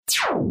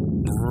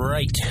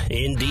Right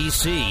in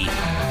D.C.,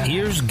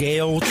 here's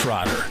Gail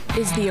Trotter.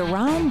 Is the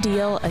Iran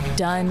deal a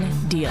done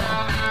deal?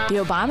 The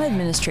Obama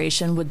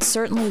administration would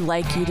certainly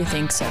like you to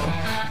think so.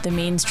 The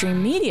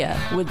mainstream media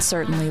would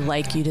certainly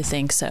like you to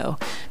think so.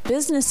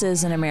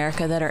 Businesses in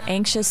America that are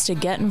anxious to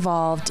get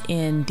involved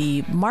in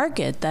the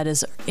market that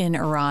is in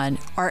Iran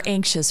are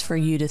anxious for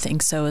you to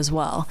think so as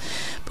well.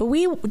 But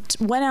we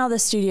went out of the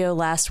studio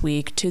last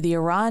week to the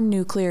Iran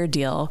nuclear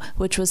deal,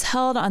 which was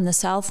held on the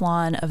south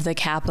lawn of the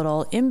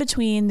Capitol in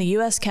between the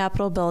U.S.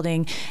 Capitol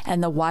building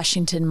and the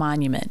Washington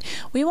Monument.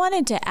 We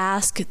wanted to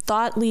ask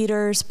thought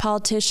leaders,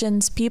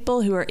 politicians,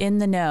 people who are in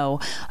the know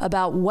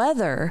about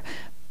whether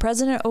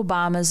President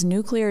Obama's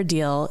nuclear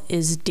deal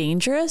is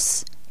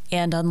dangerous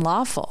and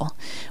unlawful.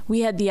 We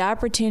had the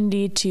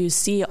opportunity to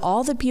see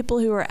all the people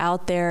who were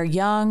out there,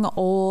 young,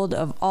 old,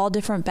 of all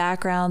different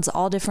backgrounds,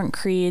 all different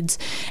creeds,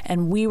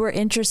 and we were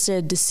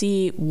interested to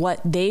see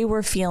what they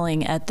were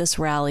feeling at this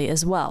rally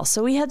as well.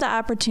 So we had the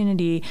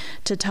opportunity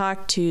to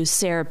talk to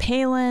Sarah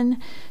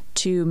Palin,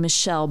 to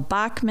Michelle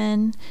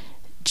Bachmann,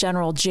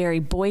 General Jerry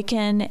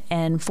Boykin,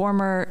 and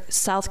former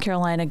South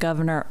Carolina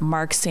Governor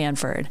Mark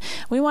Sanford.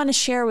 We want to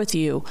share with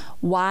you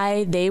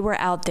why they were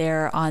out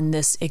there on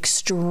this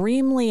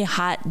extremely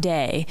hot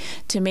day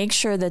to make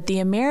sure that the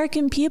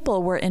American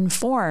people were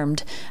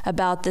informed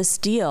about this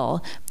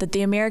deal that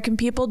the American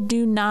people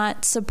do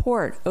not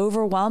support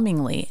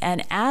overwhelmingly.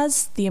 And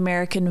as the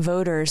American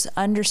voters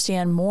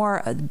understand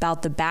more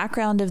about the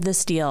background of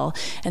this deal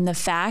and the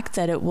fact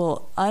that it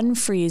will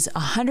unfreeze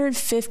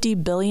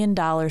 $150 billion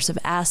of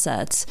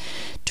assets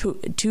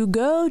to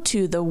go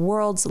to the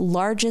world's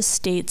largest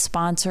state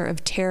sponsor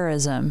of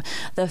terrorism,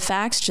 the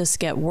facts just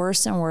get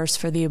worse and worse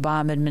for the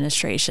Obama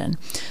administration.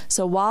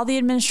 So while the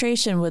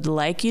administration would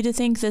like you to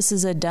think this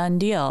is a done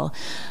deal,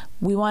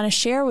 we want to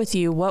share with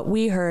you what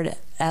we heard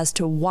as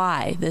to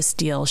why this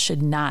deal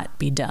should not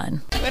be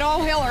done. But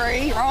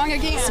Hillary, wrong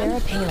again. Sarah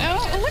Palin.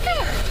 Oh, look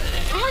at her.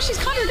 Oh, she's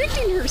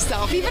contradicting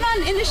herself, even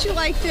on an issue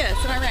like this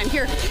in Iran.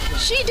 Here,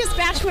 she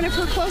dispatched one of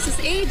her closest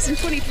aides in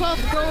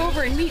 2012 to go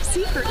over and meet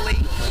secretly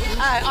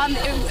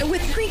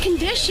with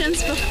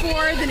preconditions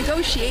before the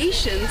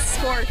negotiations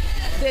for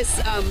this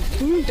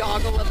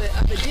boondoggle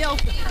of a deal.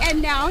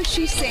 And now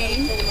she's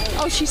saying,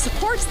 oh, she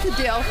supports the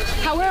deal.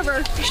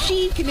 However,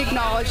 she can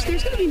acknowledge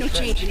there's going to be no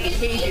change in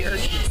behavior.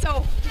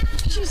 So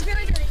she's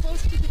very, very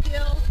close to the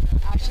deal.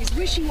 She's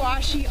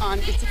wishy-washy on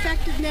its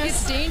effectiveness.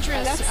 It's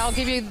dangerous. I'll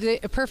give you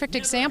a perfect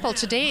example.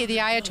 Today, the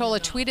Ayatollah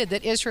tweeted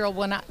that Israel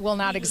will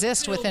not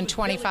exist within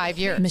 25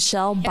 years.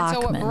 Michelle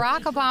Bachmann. And so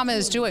what Barack Obama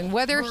is doing,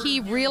 whether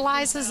he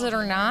realizes it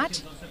or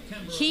not,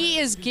 he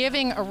is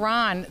giving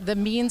Iran the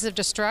means of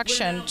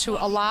destruction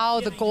to allow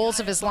the goals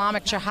of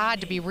Islamic Jihad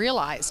to be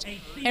realized.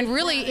 And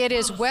really, it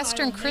is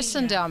Western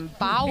Christendom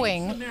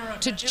bowing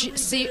to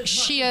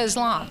Shia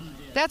Islam.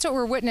 That's what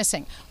we're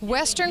witnessing.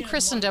 Western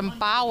Christendom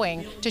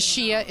bowing to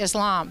Shia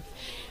Islam.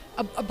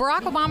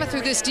 Barack Obama,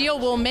 through this deal,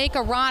 will make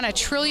Iran a $1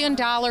 trillion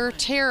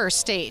terror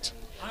state.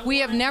 We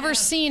have never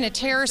seen a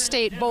terror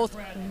state both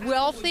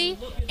wealthy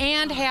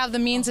and have the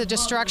means of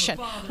destruction.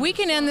 We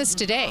can end this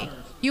today.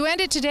 You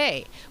end it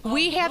today.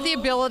 We have the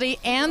ability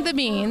and the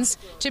means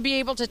to be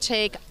able to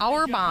take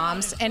our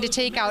bombs and to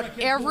take out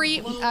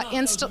every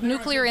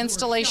nuclear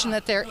installation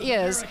that there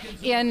is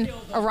in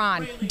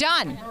Iran.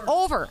 Done.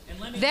 Over.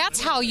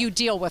 That's how you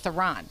deal with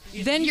Iran.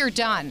 Then you're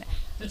done.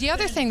 The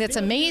other thing that's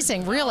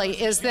amazing, really,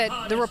 is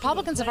that the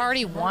Republicans have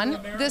already won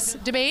this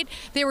debate.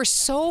 They were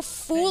so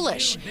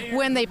foolish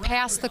when they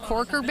passed the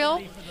Corker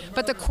bill.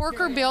 But the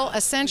Corker bill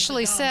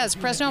essentially says,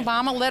 President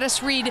Obama, let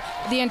us read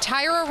the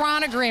entire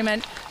Iran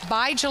agreement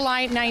by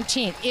July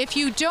 19th. If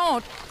you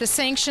don't, the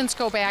sanctions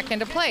go back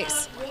into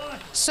place.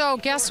 So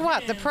guess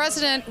what? The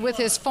president, with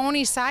his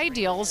phony side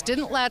deals,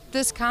 didn't let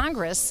this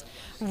Congress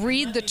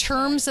read the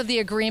terms of the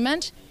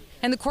agreement.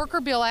 And the Corker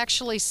bill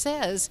actually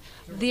says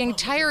the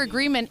entire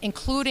agreement,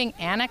 including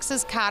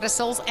annexes,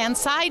 codicils, and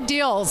side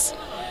deals.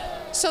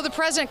 So the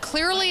president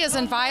clearly is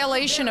in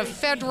violation of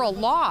federal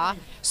law.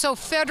 So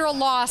federal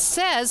law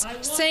says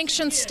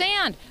sanctions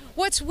stand.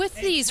 What's with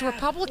these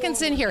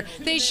Republicans in here?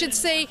 They should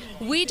say,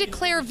 we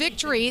declare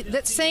victory,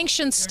 that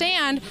sanctions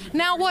stand.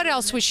 Now what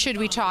else should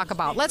we talk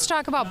about? Let's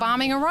talk about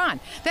bombing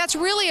Iran. That's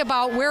really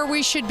about where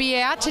we should be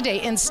at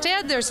today.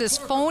 Instead, there's this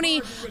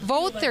phony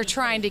vote they're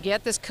trying to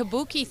get, this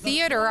kabuki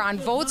theater on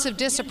votes of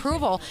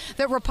disapproval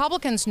that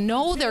Republicans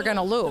know they're going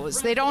to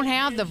lose. They don't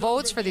have the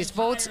votes for these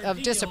votes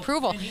of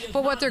disapproval.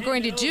 But what they're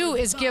going to do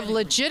is give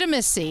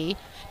legitimacy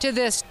to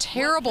this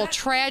terrible,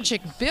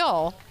 tragic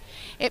bill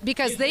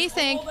because they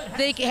think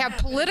they have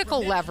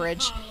political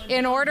leverage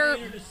in order.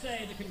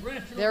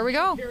 There we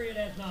go.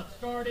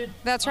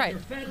 That's right.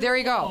 There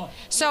you go.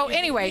 So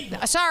anyway,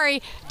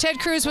 sorry,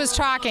 Ted Cruz was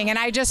talking, and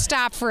I just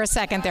stopped for a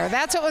second there.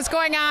 That's what was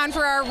going on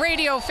for our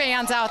radio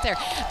fans out there.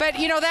 But,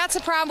 you know, that's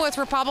the problem with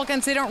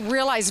Republicans. They don't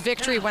realize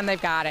victory when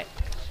they've got it.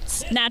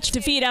 snatch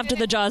defeat after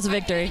the jaws of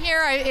victory.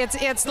 Here,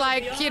 it's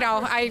like,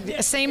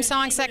 same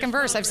song, second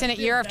verse. I've seen it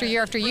year after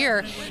year after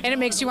year, and it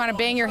makes you want to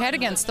bang your head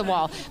against the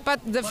wall.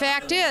 But the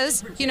fact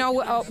is,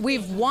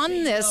 we've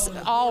won this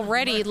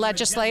already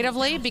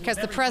legislatively because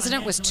the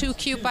president was too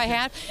cute by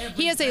half.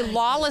 He is a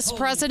lawless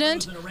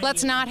president.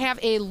 Let's not have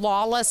a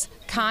lawless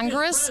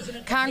Congress.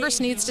 Congress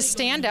needs to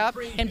stand up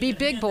and be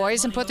big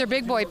boys and put their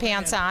big boy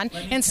pants on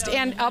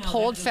and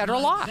uphold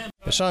federal law.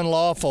 It's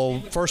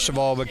unlawful, first of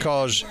all,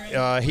 because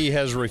he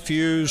has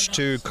refused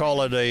to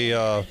call it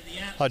a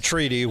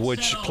treaty,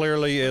 which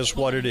clearly is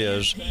what it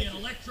is.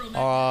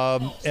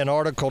 In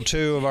Article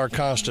 2 of our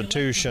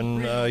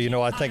Constitution,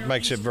 I think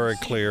makes it very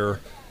clear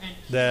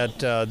that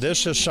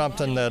this is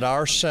something that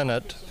our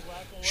Senate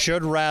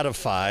should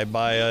ratify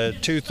by a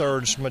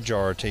 2/3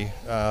 majority,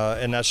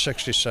 and that's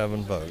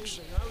 67 votes.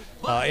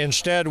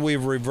 Instead,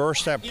 we've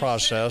reversed that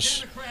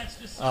process.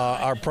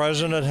 Our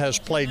president has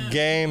played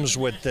games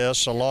with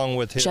this, along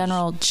with his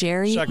General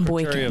Jerry Secretary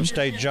Boykin of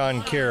State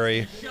John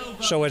Kerry.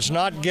 So it's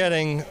not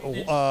getting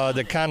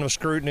the kind of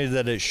scrutiny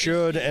that it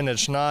should, and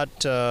it's not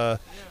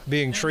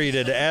being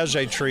treated as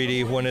a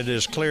treaty when it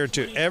is clear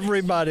to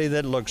everybody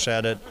that looks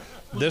at it.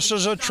 This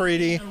is a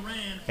treaty,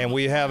 and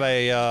we have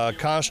a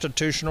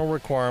constitutional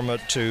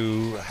requirement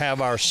to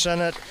have our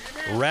Senate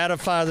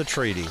ratify the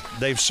treaty.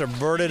 They've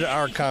subverted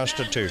our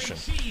Constitution.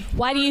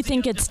 Why do you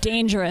think it's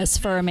dangerous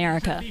for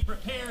America?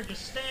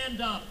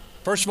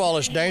 First of all,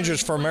 it's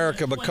dangerous for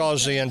America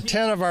because the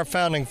intent of our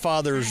founding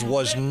fathers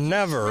was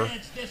never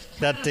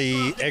that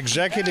the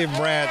executive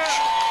branch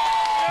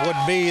would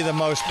be the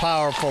most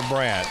powerful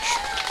branch.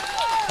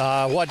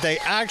 What they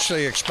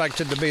actually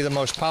expected to be the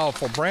most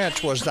powerful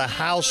branch was the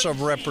House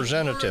of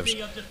Representatives,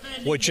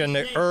 which in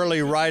the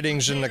early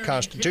writings in the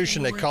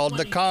Constitution they called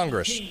the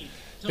Congress,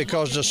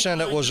 because the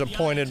Senate was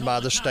appointed by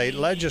the state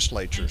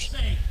legislatures.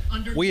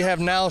 We have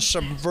now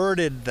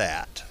subverted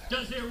that.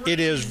 It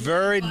is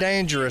very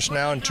dangerous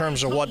now in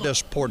terms of what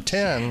this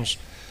portends.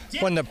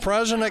 When the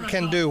president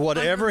can do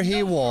whatever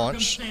he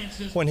wants,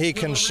 when he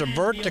can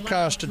subvert the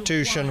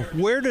Constitution,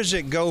 where does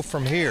it go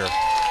from here?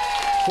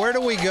 Where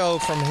do we go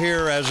from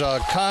here as a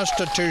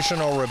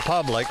constitutional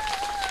republic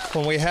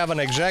when we have an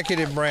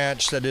executive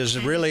branch that is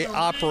really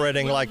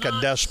operating like a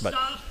despot,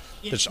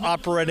 that's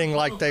operating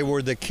like they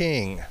were the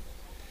king,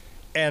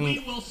 and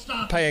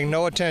paying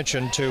no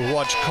attention to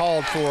what's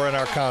called for in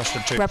our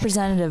Constitution?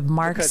 Representative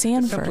Mark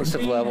Sanford. At the simplest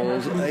of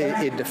levels,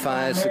 it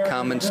defies the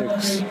common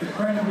sense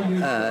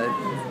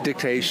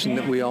dictation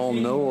that we all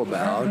know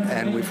about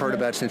and we've heard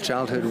about since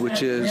childhood,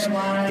 which is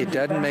it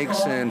doesn't make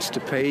sense to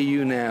pay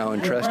you now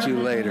and trust you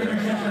later.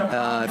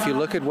 If you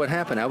look at what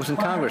happened, I was in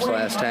Congress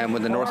last time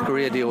when the North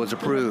Korea deal was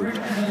approved.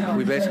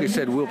 We basically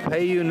said we'll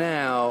pay you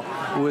now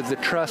with the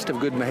trust of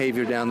good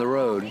behavior down the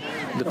road.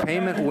 The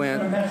payment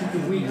went,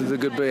 the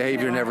good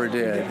behavior never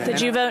did.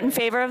 Did you vote in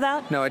favor of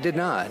that? No, I did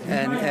not.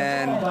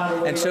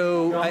 And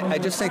so I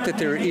just think that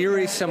there are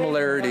eerie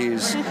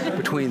similarities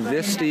between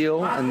this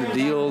deal and the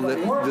deal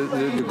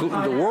that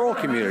the world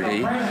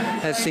community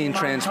has seen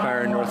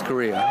transpire in North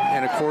Korea.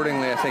 And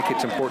accordingly, I think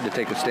it's important to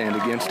take a stand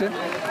against it,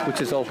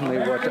 which is ultimately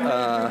what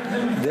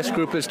this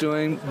group is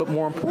doing, but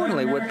more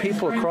importantly, what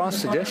people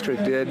across the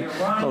district did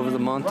over the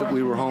month that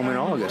we were home in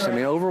August. I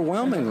mean,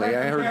 overwhelmingly,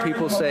 I heard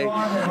people say,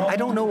 I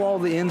don't know all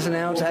the ins and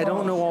outs, I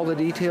don't know all the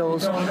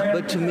details,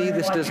 but to me,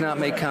 this does not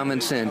make common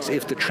sense.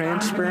 If the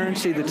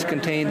transparency that's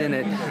contained in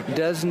it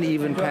doesn't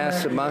even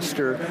pass the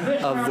muster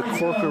of the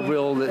Corker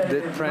bill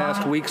that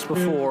passed weeks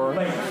before,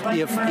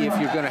 if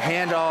you're going to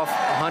hand off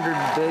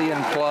 $100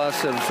 billion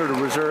plus of sort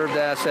of reserved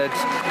assets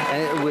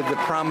with the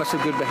promise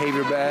of good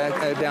behavior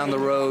back down the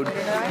road,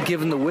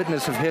 given the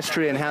witness of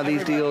history and how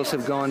these deals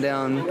have gone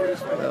down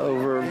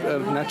over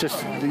not just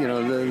the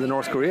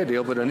North Korea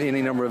deal, but on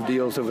any number of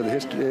deals over the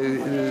history,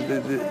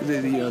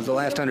 the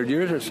last 100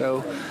 years or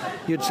so,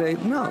 you'd say,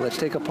 no, let's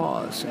take a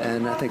pause.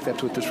 And I think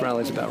that's what this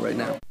rally is about right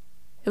now.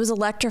 It was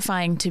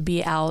electrifying to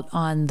be out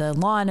on the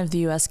lawn of the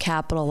U.S.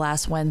 Capitol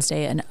last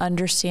Wednesday and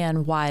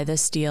understand why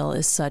this deal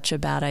is such a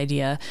bad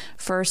idea.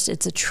 First,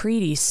 it's a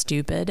treaty,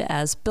 stupid,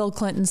 as Bill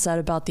Clinton said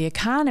about the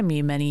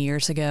economy many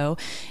years ago.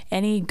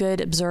 Any good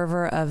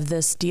observer of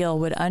this deal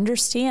would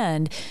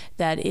understand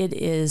that it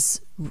is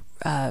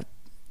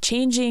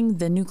changing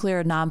the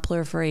Nuclear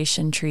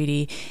Non-Proliferation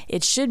Treaty.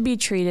 It should be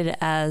treated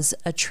as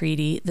a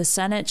treaty. The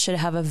Senate should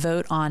have a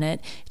vote on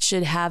it. It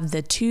should have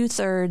the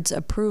 2/3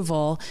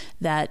 approval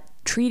that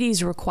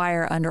treaties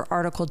require under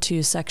Article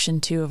 2, Section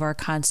 2 of our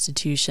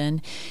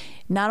Constitution.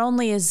 Not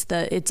only is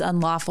it's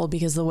unlawful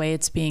because of the way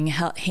it's being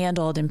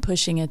handled and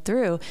pushing it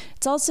through,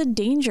 it's also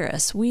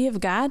dangerous. We have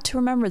got to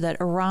remember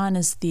that Iran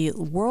is the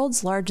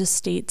world's largest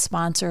state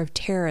sponsor of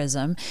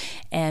terrorism.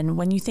 And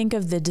when you think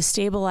of the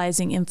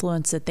destabilizing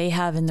influence that they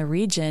have in the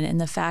region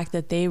and the fact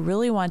that they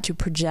really want to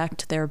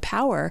project their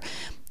power,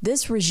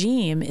 This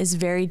regime is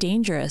very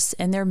dangerous,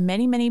 and there are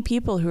many, many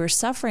people who are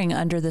suffering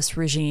under this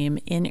regime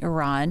in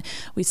Iran.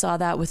 We saw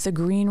that with the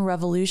Green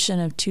Revolution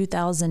of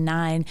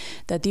 2009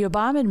 that the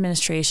Obama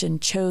administration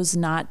chose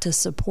not to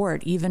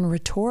support, even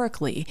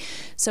rhetorically.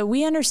 So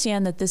we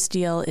understand that this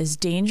deal is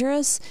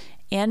dangerous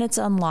and it's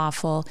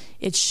unlawful.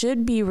 It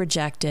should be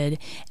rejected.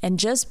 And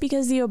just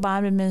because the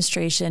Obama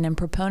administration and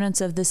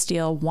proponents of this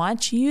deal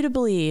want you to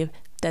believe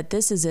that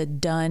this is a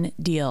done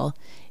deal,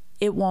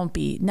 it won't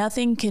be.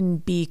 Nothing can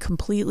be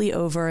completely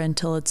over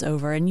until it's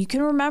over. And you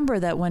can remember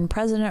that when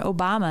President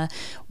Obama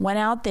went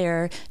out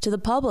there to the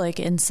public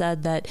and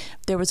said that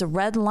there was a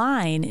red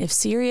line, if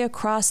Syria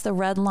crossed the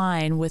red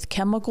line with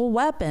chemical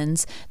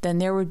weapons, then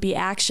there would be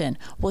action.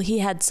 Well, he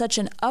had such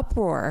an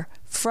uproar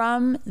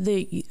from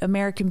the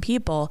American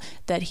people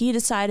that he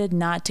decided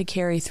not to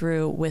carry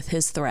through with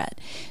his threat.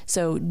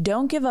 So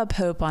don't give up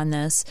hope on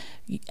this.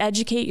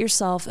 Educate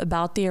yourself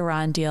about the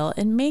Iran deal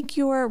and make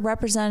your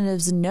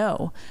representatives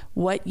know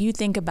what you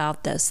think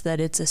about this, that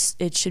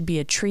it should be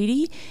a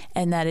treaty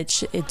and that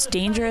it's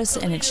dangerous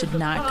and it should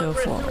not go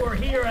forward.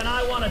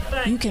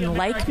 You can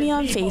like me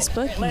on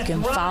Facebook. You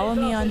can follow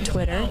me on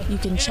Twitter. You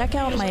can check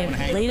out my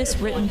latest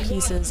written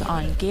pieces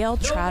on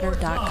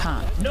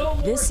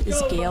GailTrotter.com. This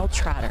is Gail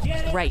Trotter,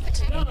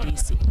 right in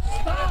D.C.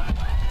 Stop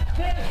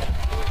this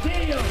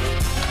deal.